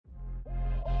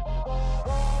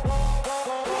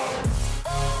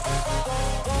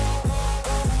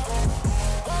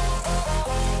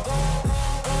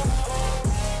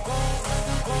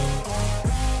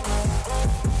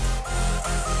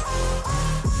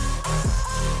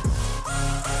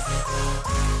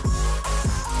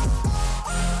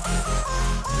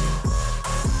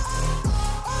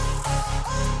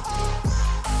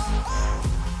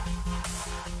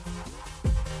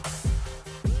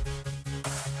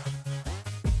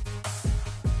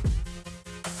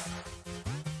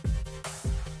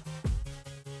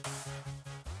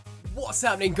What's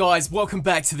happening, guys? Welcome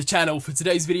back to the channel. For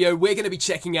today's video, we're going to be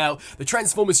checking out the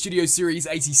Transformers Studio Series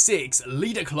 86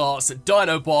 Leader Class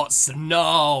Dinobot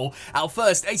Snarl, our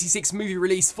first 86 movie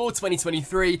release for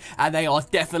 2023, and they are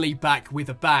definitely back with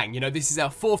a bang. You know, this is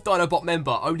our fourth Dinobot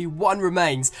member, only one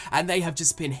remains, and they have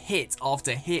just been hit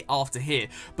after hit after hit.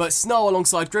 But Snarl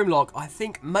alongside Grimlock, I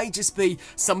think, may just be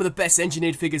some of the best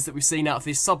engineered figures that we've seen out of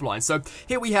this subline. So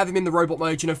here we have him in the robot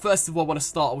mode. You know, first of all, I want to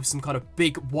start with some kind of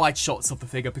big wide shots of the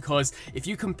figure, because if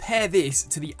you compare this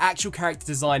to the actual character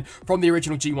design from the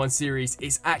original G1 series,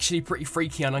 it's actually pretty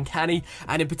freaky and uncanny.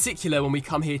 And in particular, when we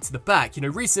come here to the back, you know,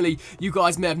 recently you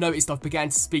guys may have noticed I've began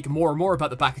to speak more and more about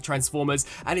the back of Transformers,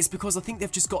 and it's because I think they've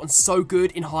just gotten so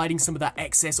good in hiding some of that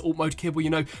excess alt mode kibble. You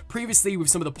know, previously with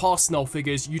some of the past Snarl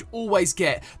figures, you'd always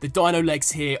get the dino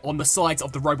legs here on the sides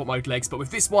of the robot mode legs, but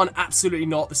with this one, absolutely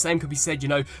not. The same could be said, you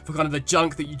know, for kind of the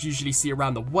junk that you'd usually see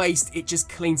around the waist. It just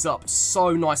cleans up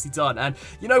so nicely done. And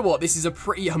you know what, this is a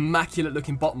pretty immaculate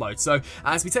looking bot mode. So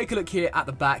as we take a look here at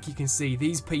the back, you can see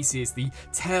these pieces, the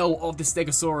tail of the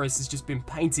Stegosaurus has just been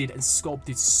painted and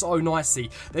sculpted so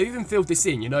nicely. They've even filled this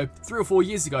in. You know, 3 or 4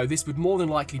 years ago, this would more than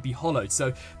likely be hollowed,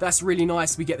 so that's really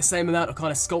nice. We get the same amount of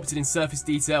kind of sculpted in surface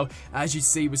detail as you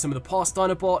see with some of the past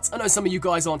Dinobots. I know some of you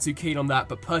guys aren't too keen on that,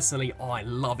 but personally I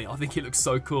love it. I think it looks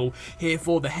so cool. Here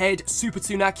for the head, super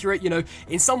toon accurate. You know,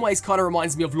 in some ways kind of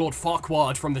reminds me of Lord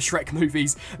Farquaad from the Shrek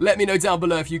movies. Let me know down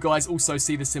below if you guys also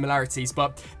see the similarities.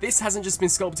 But this hasn't just been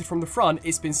sculpted from the front,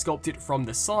 it's been sculpted from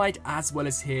the side as well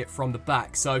as here from the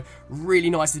back. So really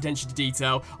nice attention to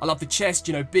detail. I love the chest,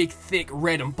 you know, big, thick,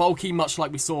 red and bulky, much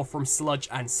like we saw from Sludge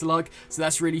and Slug. So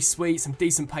that's really sweet. Some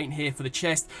decent paint here for the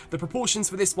chest. The proportions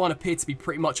for this one appear to be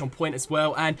pretty much on point as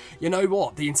well. And you know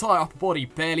what? The entire upper body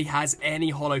barely has any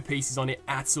hollow pieces on it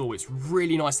at all. It's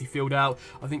really nicely filled out.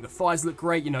 I think the thighs look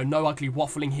great. You know, no ugly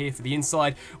waffling here for the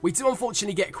inside. We do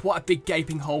unfortunately get quite a big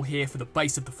gaping hole here for the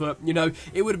base of the foot. You know,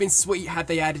 it would have been sweet had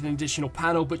they added an additional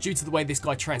panel, but due to the way this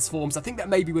guy transforms, I think that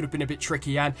maybe would have been a bit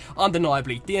tricky, and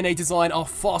undeniably, DNA Design are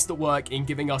fast at work in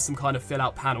giving us some kind of fill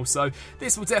out panel, so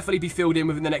this will definitely be filled in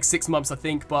within the next 6 months, I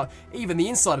think. But even the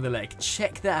inside of the leg,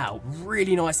 check that out.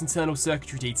 Really nice internal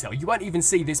circuitry detail. You won't even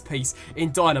see this piece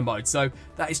in Dino mode, so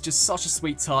that is just such a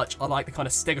sweet touch. I like the kind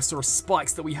of Stegosaurus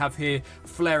spikes that we have here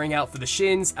flaring out for the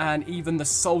shins, and even the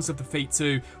soles of the feet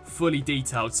too, fully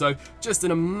detailed. So just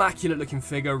an immaculate looking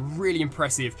figure, really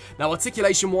impressive. Now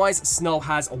articulation wise, Snarl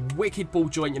has a wicked ball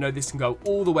joint. You know, this can go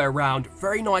all the way around.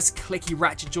 Very nice clicky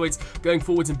ratchet joints going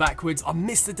forwards and backwards. I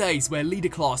miss the days where Leader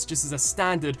Class, just as a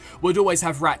standard, would always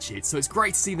have ratchets, so it's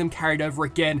great to see them carried over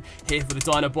again here for the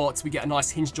Dinobots. We get a nice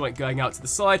hinge joint going out to the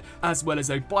side, as well as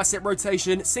a bicep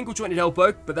rotation, single jointed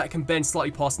elbow, but that can bend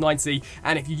slightly past 90,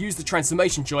 and if you use the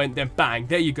transformation joint, then bang,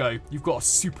 there you go. You've got a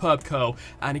superb curl,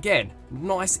 and again,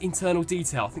 nice internal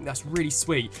detail. I think that's really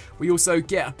sweet. We also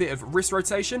get a bit of wrist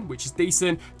rotation, which is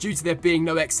decent due to there being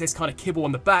no excess kind of kibble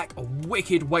on the back. A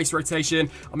wicked waist rotation.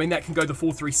 I mean, that can go the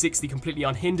full 360 completely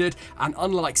unhindered, and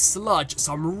unlike Sludge,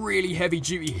 some really heavy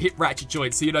duty hip ratchet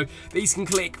joints. So, you know, these can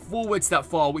click forwards that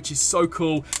far, which is so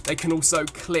cool. They can also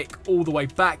click all the way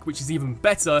back, which is even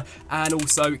better, and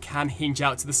also can hinge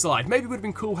out to the side. Maybe it would have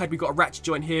been cool had we got a ratchet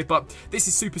joint here, but this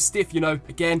is super stiff, you know,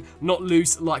 again, not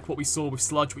loose like what we saw with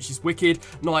Sludge, which is wicked.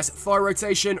 Nice thigh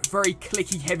rotation, very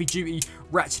clicky, heavy duty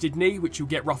ratcheted knee, which you'll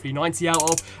get roughly 90 out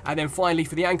of. And then finally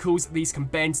for the ankles, these can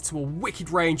bend to a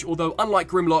wicked range, although unlike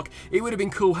Grimlock, it would have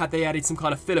been cool had they added some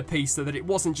kind of filler piece so that it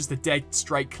wasn't just a dead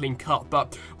straight clean cut.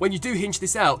 But when you do hinge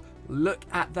this out, look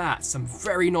at that, some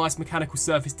very nice mechanical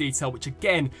surface detail, which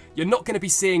again, you're not going to be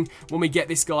seeing when we get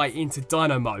this guy into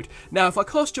Dino mode. Now, if I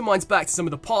cast your minds back to some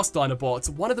of the past Dinobots,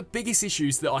 one of the biggest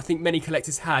issues that I think many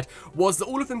collectors had was that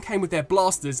all of them came with their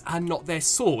blasters and not their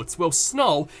swords. Well,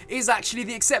 Snarl is actually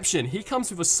the exception. He comes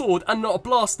with a sword and not a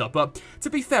blaster, but to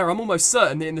be fair, I'm almost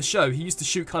certain that in the show, he used to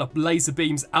shoot kind of laser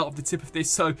beams out of the tip of this,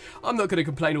 so I'm not going to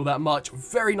complain all that much.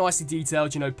 Very nicely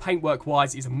detailed, you know, paintwork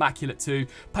wise is immaculate too.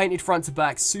 Painted front to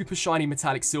back, super shiny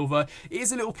metallic silver. It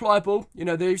is a little pliable, you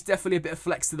know, there's definitely a bit of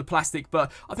flex to the plastic,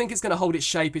 but I think it's going to hold its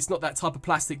shape. It's not that type of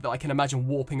plastic that I can imagine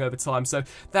warping over time, so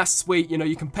that's sweet. You know,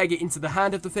 you can peg it into the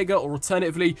hand of the figure, or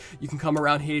alternatively, you can come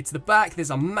around here to the back.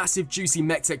 There's a massive juicy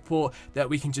mech-tech port that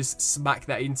we can just smack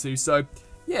that into, so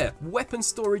yeah, weapon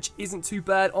storage isn't too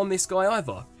bad on this guy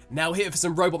either. Now here for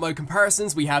some robot mode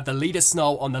comparisons, we have the leader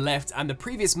Snarl on the left and the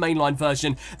previous mainline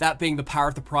version, that being the Power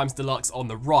of the Primes Deluxe on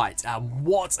the right. And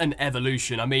what an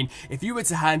evolution. I mean, if you were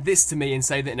to hand this to me and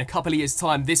say that in a couple of years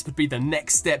time this would be the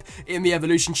next step in the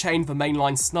evolution chain for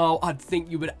mainline Snarl, I'd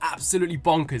think you would absolutely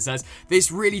bonkers, as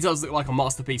this really does look like a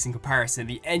masterpiece in comparison.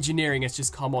 The engineering has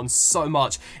just come on so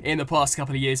much in the past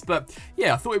couple of years, but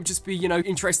yeah, I thought it would just be, you know,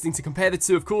 interesting to compare the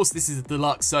two. Of course, this is a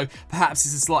deluxe, so perhaps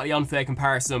it's a slightly unfair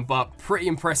comparison, but pretty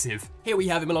impressive. Here we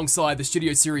have him alongside the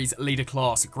Studio Series leader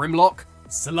class Grimlock,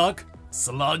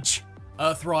 Sludge,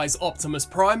 Earthrise Optimus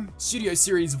Prime, Studio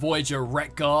Series Voyager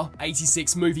Wreck-Gar,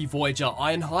 86 movie Voyager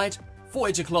Ironhide,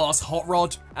 Voyager class Hot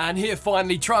Rod, and here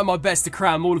finally, trying my best to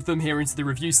cram all of them here into the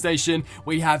review station,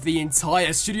 we have the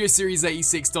entire Studio Series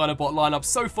 86 Dinobot lineup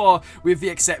so far, with the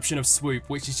exception of Swoop,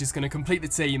 which is just going to complete the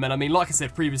team. And I mean, like I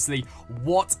said previously,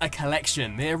 what a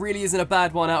collection. There really isn't a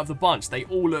bad one out of the bunch. They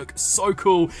all look so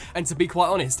cool, and to be quite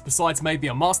honest, besides maybe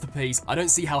a masterpiece, I don't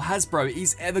see how Hasbro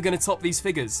is ever going to top these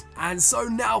figures. And so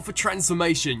now for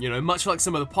transformation, you know, much like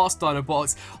some of the past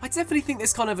Dinobots, I definitely think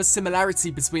there's kind of a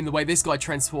similarity between the way this guy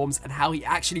transforms and how he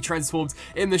actually transformed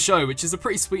in the show, which is a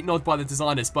pretty sweet nod by the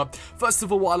designers. But first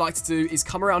of all, what I like to do is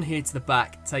come around here to the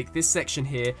back, take this section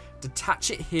here,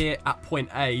 detach it here at point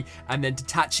A, and then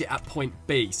detach it at point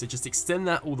B. So just extend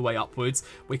that all the way upwards.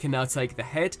 We can now take the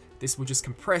head, this will just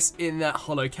compress in that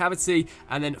hollow cavity,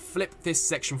 and then flip this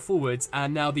section forwards,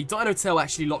 and now the dino tail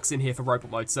actually locks in here for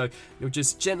robot mode. So you'll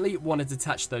just gently want to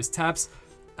detach those tabs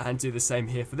and do the same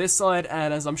here for this side,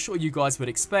 and as I'm sure you guys would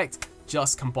expect,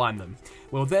 just combine them.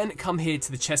 We'll then come here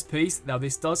to the chest piece. Now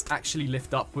this does actually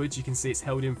lift upwards. You can see it's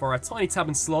held in for a tiny tab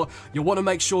and slot. You'll want to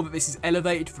make sure that this is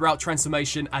elevated throughout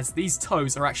transformation, as these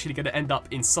toes are actually going to end up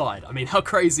inside. I mean, how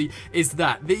crazy is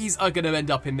that? These are going to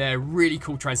end up in there. Really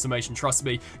cool transformation, trust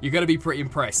me. You're going to be pretty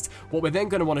impressed. What we're then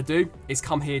going to want to do is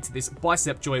come here to this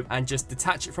bicep joint and just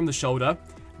detach it from the shoulder.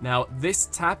 Now this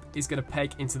tab is going to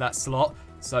peg into that slot,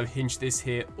 so hinge this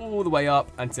here all the way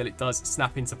up until it does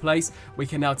snap into place. We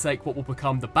can now take what will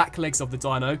become the back legs of the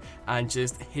dino and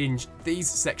just hinge these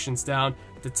sections down,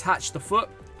 detach the foot,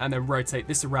 and then rotate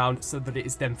this around so that it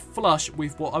is then flush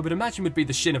with what I would imagine would be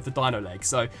the shin of the dino leg.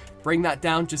 So bring that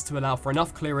down just to allow for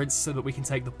enough clearance so that we can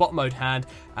take the bot mode hand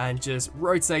and just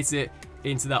rotate it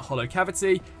into that hollow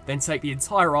cavity, then take the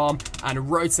entire arm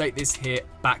and rotate this here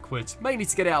backwards, mainly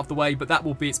to get it out of the way, but that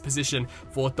will be its position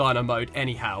for Dino mode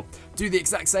anyhow. Do the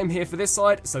exact same here for this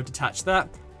side, so detach that,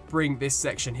 bring this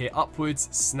section here upwards,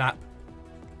 snap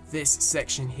this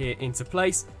section here into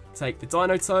place, take the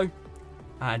dino toe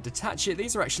and detach it.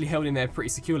 These are actually held in there pretty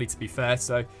securely, to be fair,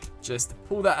 so just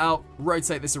pull that out,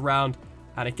 rotate this around,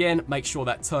 and again, make sure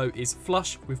that toe is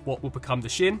flush with what will become the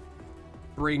shin.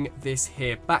 Bring this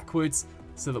here backwards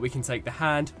so that we can take the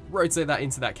hand, rotate that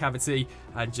into that cavity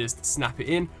and just snap it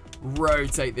in.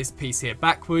 Rotate this piece here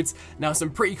backwards. Now some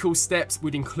pretty cool steps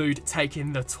would include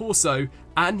taking the torso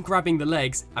and grabbing the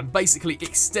legs and basically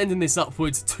extending this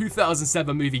upwards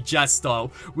 2007 movie Jazz style,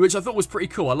 which I thought was pretty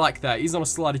cool. I like that. He's on a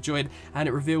slider joint and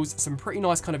it reveals some pretty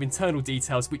nice kind of internal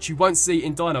details which you won't see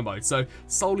in Dino mode. So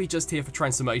solely just here for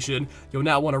transformation. You'll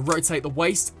now want to rotate the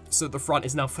waist so the front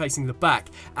is now facing the back,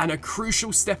 and a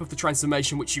crucial step of the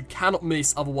transformation which you cannot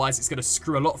miss, otherwise it's going to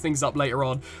screw a lot of things up later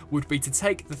on, would be to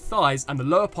take the thighs and the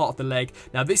lower part of the leg.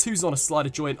 Now this who's on a slider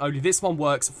joint, only this one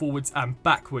works forwards and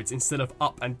backwards instead of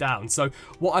up and down. So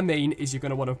what I mean is you're going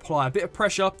to want to apply a bit of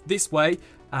pressure this way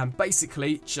and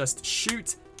basically just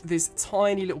shoot this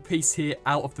tiny little piece here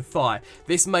out of the thigh.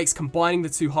 This makes combining the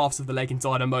two halves of the leg in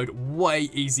Dino mode way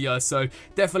easier, so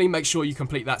definitely make sure you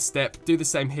complete that step. Do the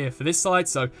same here for this side,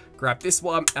 so grab this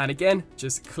one and again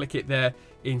just click it there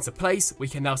into place. We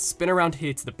can now spin around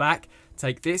here to the back,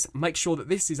 take this, make sure that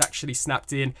this is actually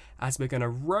snapped in, as we're going to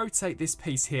rotate this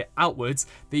piece here outwards.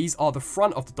 These are the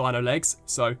front of the dino legs,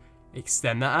 so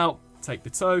extend that out, take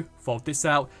the toe, fold this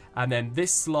out, and then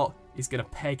this slot is going to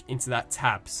peg into that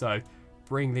tab. So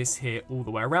bring this here all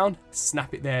the way around,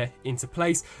 snap it there into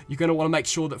place. You're going to want to make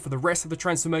sure that for the rest of the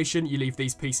transformation you leave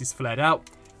these pieces flared out,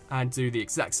 and do the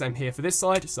exact same here for this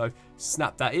side. So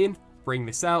snap that in, bring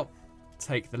this out,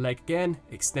 take the leg again,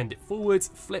 extend it forwards,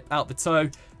 flip out the toe,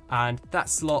 and that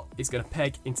slot is going to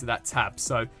peg into that tab.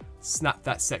 So snap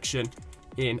that section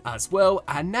in as well.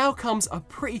 And now comes a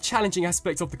pretty challenging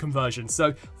aspect of the conversion.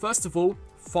 So first of all,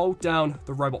 fold down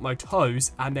the robot mode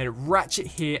toes, and then ratchet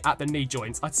here at the knee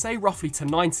joints. I'd say roughly to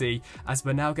 90, as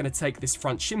we're now going to take this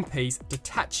front shin piece,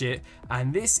 detach it,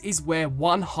 and this is where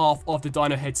one half of the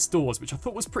dino head stores, which I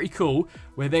thought was pretty cool.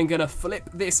 We're then going to flip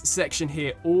this section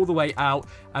here all the way out,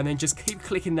 and then just keep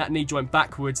clicking that knee joint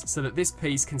backwards so that this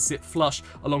piece can sit flush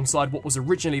alongside what was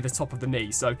originally the top of the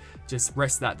knee. So just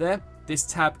rest that there. This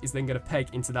tab is then going to peg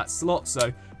into that slot,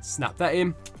 so snap that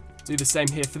in. Do the same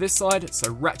here for this side,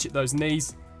 so ratchet those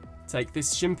knees, take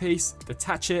this shin piece,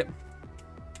 detach it,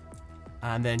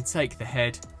 and then take the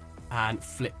head and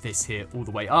flip this here all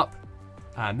the way up,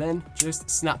 and then just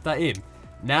snap that in.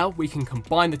 Now we can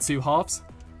combine the two halves,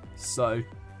 so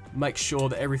make sure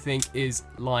that everything is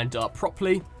lined up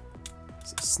properly.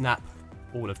 So snap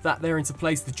all of that there into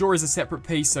place. The jaw is a separate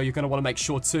piece, so you're going to want to make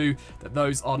sure too that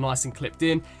those are nice and clipped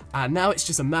in. And now it's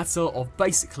just a matter of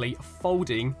basically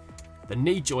folding the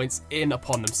knee joints in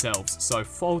upon themselves. So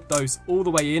fold those all the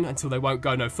way in until they won't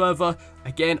go no further.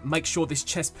 Again, make sure this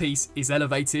chest piece is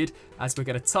elevated as we're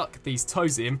going to tuck these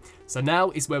toes in. So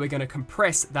now is where we're going to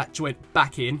compress that joint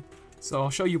back in. So I'll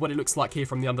show you what it looks like here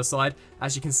from the underside.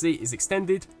 As you can see, it's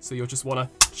extended, so you'll just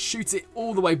want to shoot it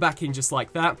all the way back in just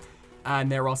like that.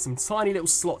 And there are some tiny little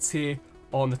slots here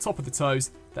on the top of the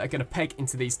toes that are going to peg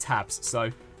into these tabs. So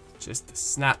just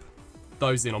snap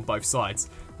those in on both sides.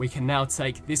 We can now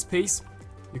take this piece.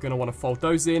 You're going to want to fold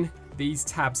those in. These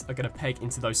tabs are going to peg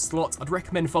into those slots. I'd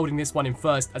recommend folding this one in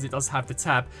first, as it does have the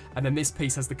tab, and then this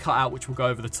piece has the cutout which will go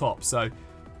over the top. So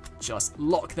just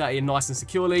lock that in nice and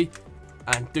securely,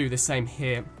 and do the same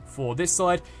here for this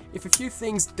side. If a few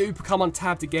things do become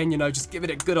untabbed again, you know, just give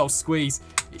it a good old squeeze.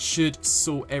 It should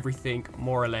sort everything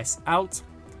more or less out.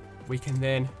 We can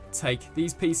then take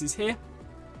these pieces here,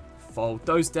 fold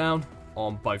those down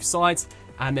on both sides,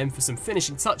 and then for some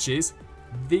finishing touches,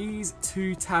 these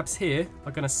two tabs here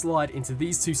are going to slide into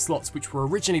these two slots which were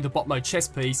originally the bot mode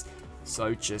chest piece.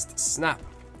 So just snap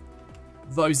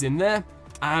those in there,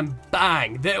 and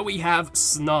bang, there we have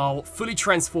Snarl fully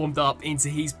transformed up into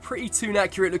his pretty toon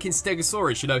accurate looking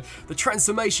Stegosaurus. You know, the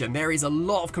transformation, there is a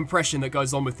lot of compression that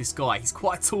goes on with this guy. He's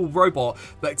quite a tall robot,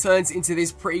 but turns into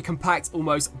this pretty compact,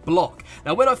 almost block.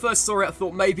 Now, when I first saw it, I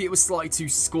thought maybe it was slightly too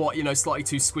squat, you know, slightly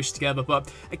too squished together,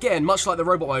 but again, much like the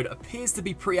robot mode, appears to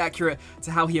be pretty accurate to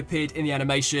how he appeared in the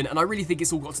animation, and I really think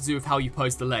it's all got to do with how you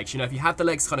pose the legs. You know, if you have the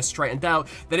legs kind of straightened out,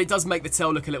 then it does make the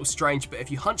tail look a little strange, but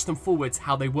if you hunch them forwards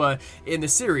how they were in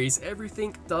the series,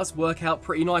 everything does work out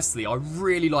pretty nicely. I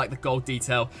really like the gold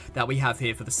detail that we have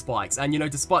here for the spikes, and you know,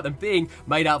 despite them being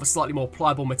made out of a slightly more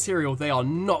pliable material, they are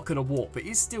not going to warp. It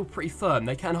is still pretty firm.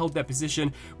 They can hold their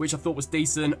position, which I thought was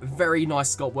decent. Very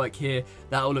nice sculpt work here.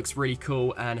 That all looks really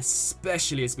cool, and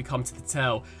especially as we come to the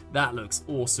tail, that looks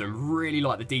awesome. Really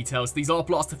like the details. These are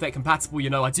blast effect compatible, you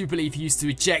know. I do believe he used to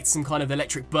eject some kind of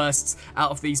electric bursts out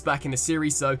of these back in the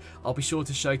series, so I'll be sure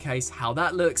to showcase how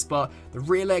that looks. But the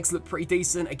rear legs look pretty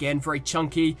decent. Again, very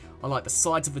chunky. I like the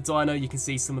sides of the dino. You can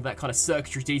see some of that kind of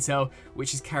circuitry detail,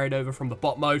 which is carried over from the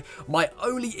bot mode. My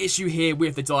only issue here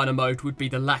with the dino mode would be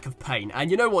the lack of paint. And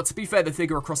you know what? To be fair, the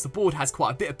figure across the board has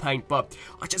quite a bit of paint, but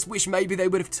I just wish maybe they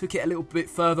would have took it a little bit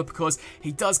further, because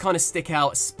he does kind of stick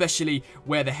out, especially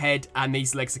where the head and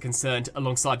these legs are concerned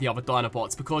alongside the other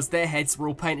Dinobots, because their heads were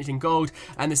all painted in gold,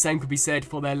 and the same could be said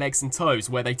for their legs and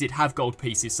toes, where they did have gold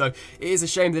pieces. So it is a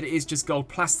shame that it is just gold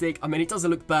plastic. I mean, it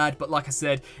doesn't look bad, but like I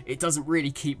said, it doesn't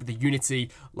really keep the unity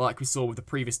like we saw with the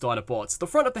previous Dinobots. The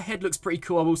front of the head looks pretty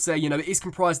cool, I will say. You know, it is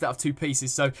comprised out of two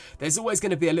pieces, so there's always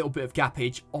going to be a little bit of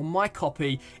gappage. On my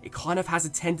copy, it kind of has a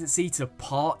tendency to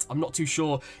part. I'm not too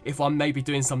sure if I'm maybe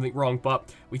doing something wrong,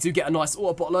 but we do get a nice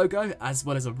Autobot logo, as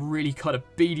well as a really kind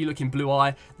of beady looking blue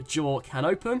eye. The jaw can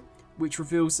open, which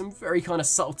reveals some very kind of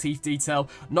subtle teeth detail.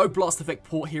 No blast effect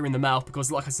port here in the mouth,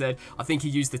 because like I said, I think he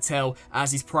used the tail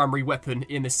as his primary weapon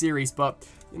in the series. But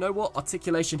you know what?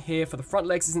 Articulation here for the front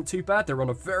legs isn't too bad. They're on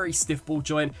a very stiff ball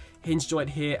joint, hinge joint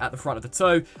here at the front of the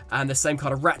toe, and the same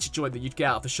kind of ratchet joint that you'd get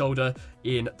out of the shoulder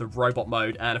in the robot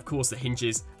mode, and of course the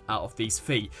hinges out of these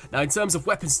feet. Now, in terms of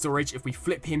weapon storage, if we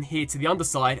flip him here to the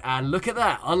underside, and look at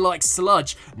that, unlike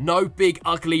Sludge, no big,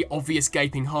 ugly, obvious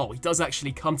gaping hole. He does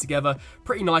actually come together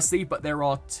pretty nicely, but there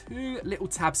are two little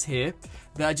tabs here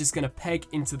that are just going to peg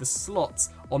into the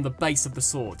slots on the base of the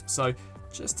sword. So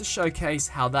just to showcase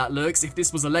how that looks, if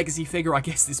this was a legacy figure, I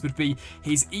guess this would be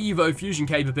his Evo fusion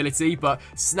capability, but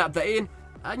snap that in,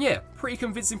 And yeah, pretty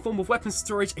convincing form of weapon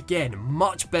storage, again,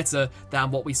 much better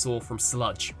than what we saw from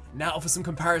Sludge. Now for some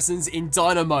comparisons in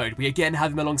Dino Mode. We again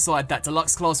have him alongside that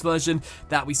deluxe class version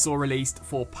that we saw released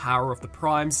for Power of the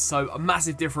Primes, so a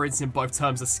massive difference in both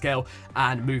terms of scale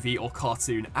and movie or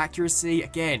cartoon accuracy.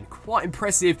 Again, quite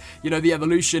impressive, you know, the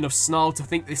evolution of Snarl. To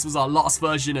think this was our last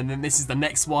version and then this is the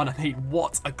next one, I mean,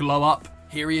 what a glow up.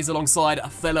 Here he is alongside a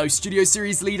fellow Studio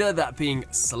Series leader, that being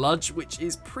Sludge, which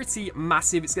is pretty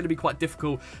massive. It's going to be quite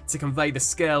difficult to convey the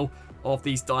scale of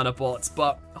these Dinobots,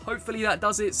 but hopefully that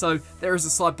does it. So there is a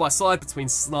side-by-side between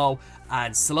Snarl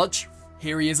and Sludge.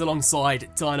 Here he is alongside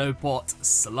Dinobot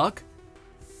Slug,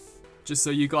 just so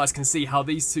you guys can see how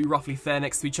these two roughly fare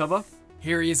next to each other.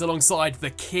 Here he is alongside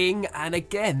the King, and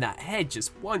again, that head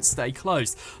just won't stay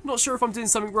closed. Not sure if I'm doing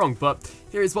something wrong, but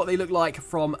here is what they look like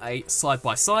from a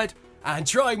side-by-side. And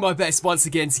trying my best once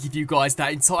again to give you guys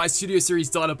that entire Studio Series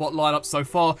Dinobot lineup so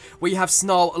far, we have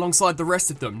Snarl alongside the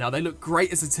rest of them. Now, they look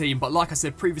great as a team, but like I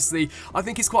said previously, I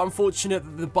think it's quite unfortunate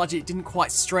that the budget didn't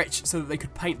quite stretch so that they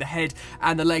could paint the head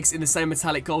and the legs in the same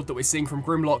metallic gold that we're seeing from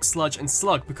Grimlock, Sludge, and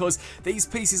Slug, because these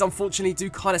pieces unfortunately do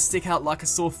kind of stick out like a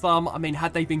sore thumb. I mean,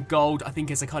 had they been gold, I think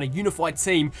as a kind of unified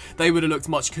team, they would have looked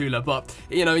much cooler, but,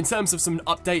 you know, in terms of some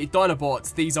updated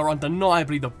Dinobots, these are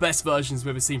undeniably the best versions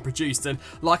we've ever seen produced, and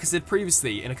like I said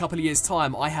previously, in a couple of years'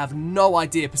 time, I have no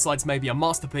idea, besides maybe a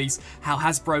masterpiece, how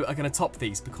Hasbro are going to top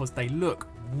these, because they look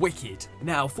wicked.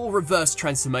 Now, for reverse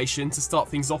transformation, to start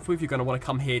things off with, you're going to want to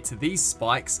come here to these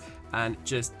spikes and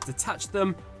just detach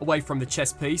them away from the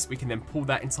chest piece. We can then pull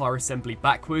that entire assembly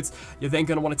backwards. You're then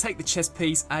going to want to take the chest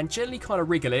piece and gently kind of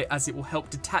wriggle it, as it will help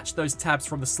detach those tabs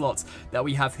from the slots that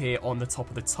we have here on the top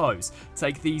of the toes.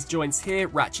 Take these joints here,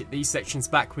 ratchet these sections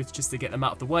backwards just to get them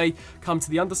out of the way. Come to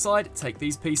the underside, take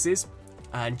these pieces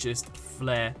and just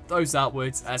flare those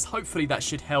outwards, as hopefully that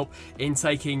should help in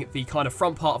taking the kind of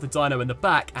front part of the dino in the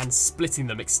back and splitting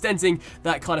them, extending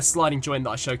that kind of sliding joint that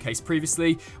I showcased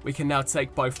previously. We can now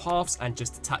take both halves and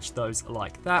just attach those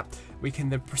like that. We can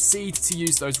then proceed to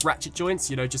use those ratchet joints,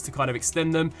 you know, just to kind of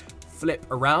extend them, flip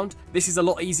around. This is a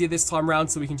lot easier this time around,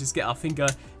 so we can just get our finger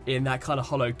in that kind of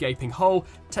hollow gaping hole,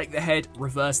 take the head,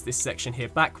 reverse this section here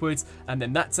backwards, and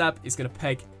then that tab is going to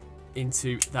peg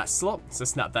into that slot, so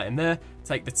snap that in there.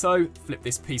 Take the toe, flip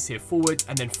this piece here forward,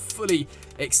 and then fully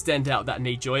extend out that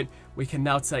knee joint. We can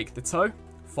now take the toe,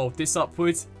 fold this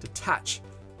upwards, detach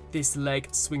this leg,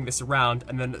 swing this around,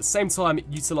 and then at the same time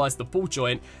utilize the ball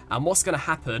joint. And what's going to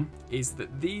happen is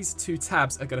that these two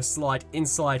tabs are going to slide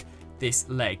inside this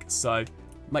leg, so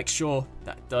make sure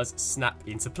that does snap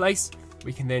into place.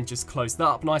 We can then just close that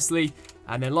up nicely,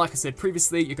 and then like I said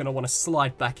previously, you're going to want to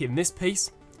slide back in this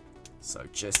piece. So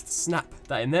just snap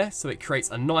that in there so it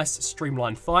creates a nice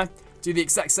streamlined thigh. Do the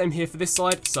exact same here for this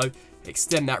side. So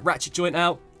extend that ratchet joint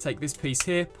out, take this piece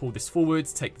here, pull this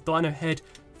forwards, take the dino head,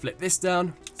 flip this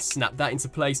down, snap that into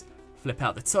place, flip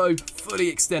out the toe, fully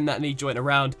extend that knee joint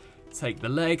around, take the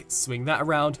leg, swing that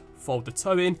around, fold the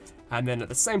toe in, and then at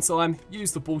the same time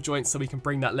use the ball joint so we can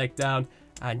bring that leg down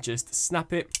and just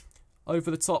snap it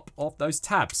over the top of those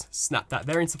tabs. Snap that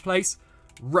there into place,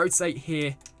 rotate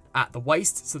here at the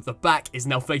waist so that the back is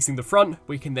now facing the front.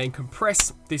 We can then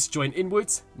compress this joint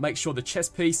inwards, make sure the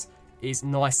chest piece is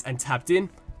nice and tabbed in.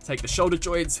 Take the shoulder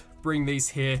joints, bring these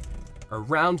here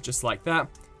around just like that.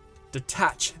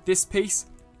 Detach this piece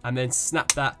and then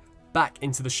snap that back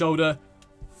into the shoulder.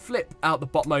 Flip out the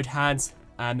bot mode hands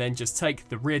and then just take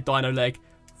the rear dino leg,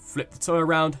 flip the toe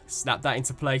around, snap that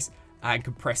into place and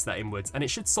compress that inwards. And it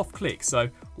should soft click. So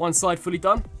one side fully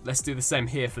done. Let's do the same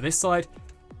here for this side.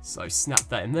 So snap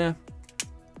that in there,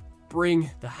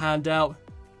 bring the hand out,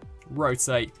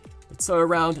 rotate the toe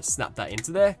around, snap that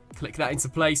into there, click that into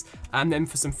place, and then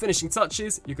for some finishing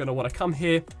touches, you're going to want to come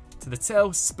here to the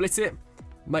tail, split it,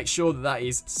 make sure that that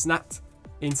is snapped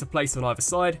into place on either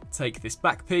side, take this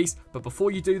back piece, but before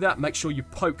you do that, make sure you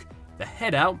poke the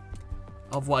head out,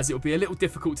 otherwise it will be a little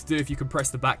difficult to do if you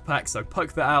compress the backpack, so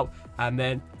poke that out, and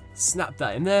then snap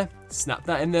that in there,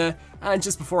 and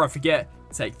just before I forget,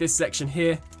 take this section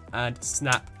here and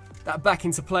snap that back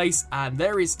into place, and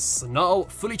there is Snarl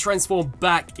fully transformed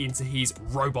back into his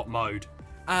robot mode.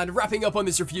 And wrapping up on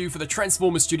this review for the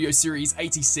Transformers Studio Series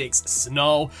 86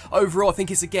 Snarl, overall I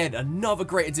think it's again another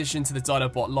great addition to the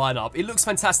Dinobot lineup. It looks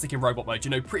fantastic in robot mode,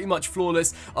 you know, pretty much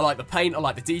flawless. I like the paint, I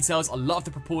like the details, I love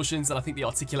the proportions, and I think the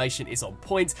articulation is on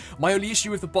point. My only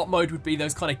issue with the bot mode would be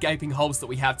those kind of gaping holes that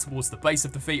we have towards the base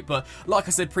of the feet, but like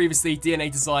I said previously,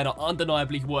 DNA Design are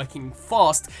undeniably working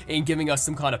fast in giving us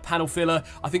some kind of panel filler.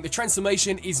 I think the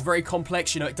transformation is very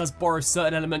complex, you know, it does borrow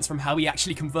certain elements from how we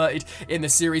actually converted in the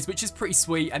series, which is pretty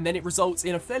sweet. sweet, and then it results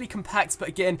in a fairly compact but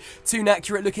again too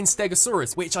inaccurate looking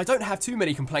Stegosaurus, which I don't have too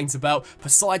many complaints about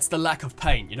besides the lack of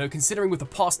paint. You know, considering with the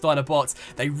past Dinobots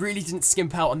they really didn't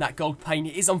skimp out on that gold paint.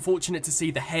 It is unfortunate to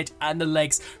see the head and the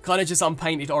legs kind of just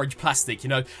unpainted orange plastic. You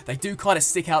know, they do kind of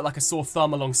stick out like a sore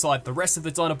thumb alongside the rest of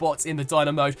the Dinobots in the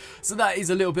Dino mode, so that is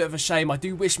a little bit of a shame. I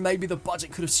do wish maybe the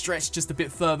budget could have stretched just a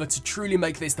bit further to truly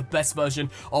make this the best version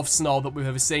of Snarl that we've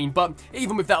ever seen, but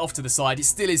even with that off to the side, it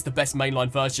still is the best mainline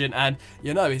version, and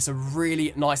you know, it's a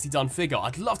really nicely done figure.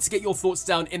 I'd love to get your thoughts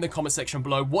down in the comment section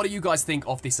below. What do you guys think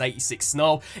of this 86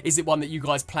 Snarl? Is it one that you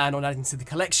guys plan on adding to the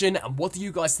collection? And what do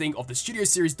you guys think of the Studio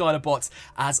Series Dinobots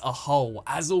as a whole?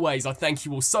 As always, I thank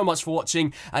you all so much for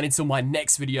watching, and until my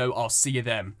next video, I'll see you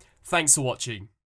then. Thanks for watching.